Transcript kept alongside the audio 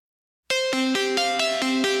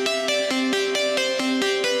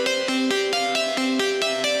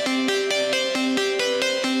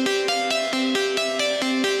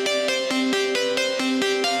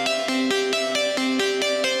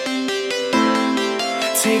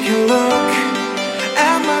Take a look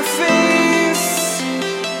at my face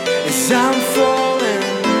as I'm falling.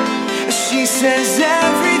 She says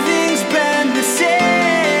everything's been the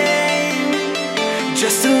same,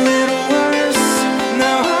 just a little worse.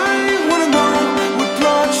 Now I wanna know what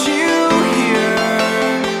brought you here.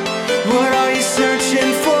 What are you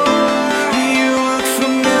searching for? You look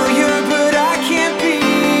familiar, but I can't be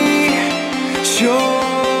sure.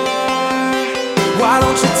 Why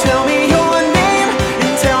don't you tell me your name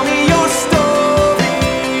and tell me your story?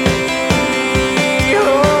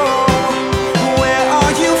 Oh, where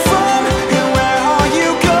are you from and where are you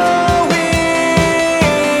going?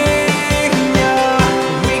 Yeah,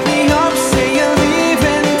 wake me up, say you're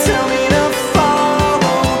leaving, tell me to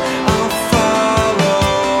follow, I'll follow.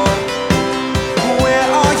 Where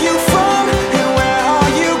are you from and where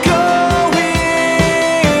are you going?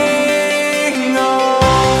 Oh.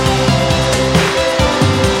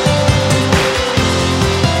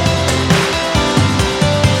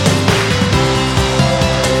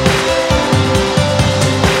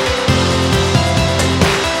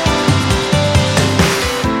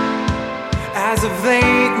 As of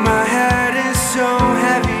late, my head is so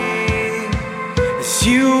heavy as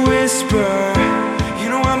you whisper. You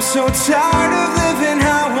know I'm so tired of living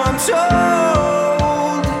how I'm told.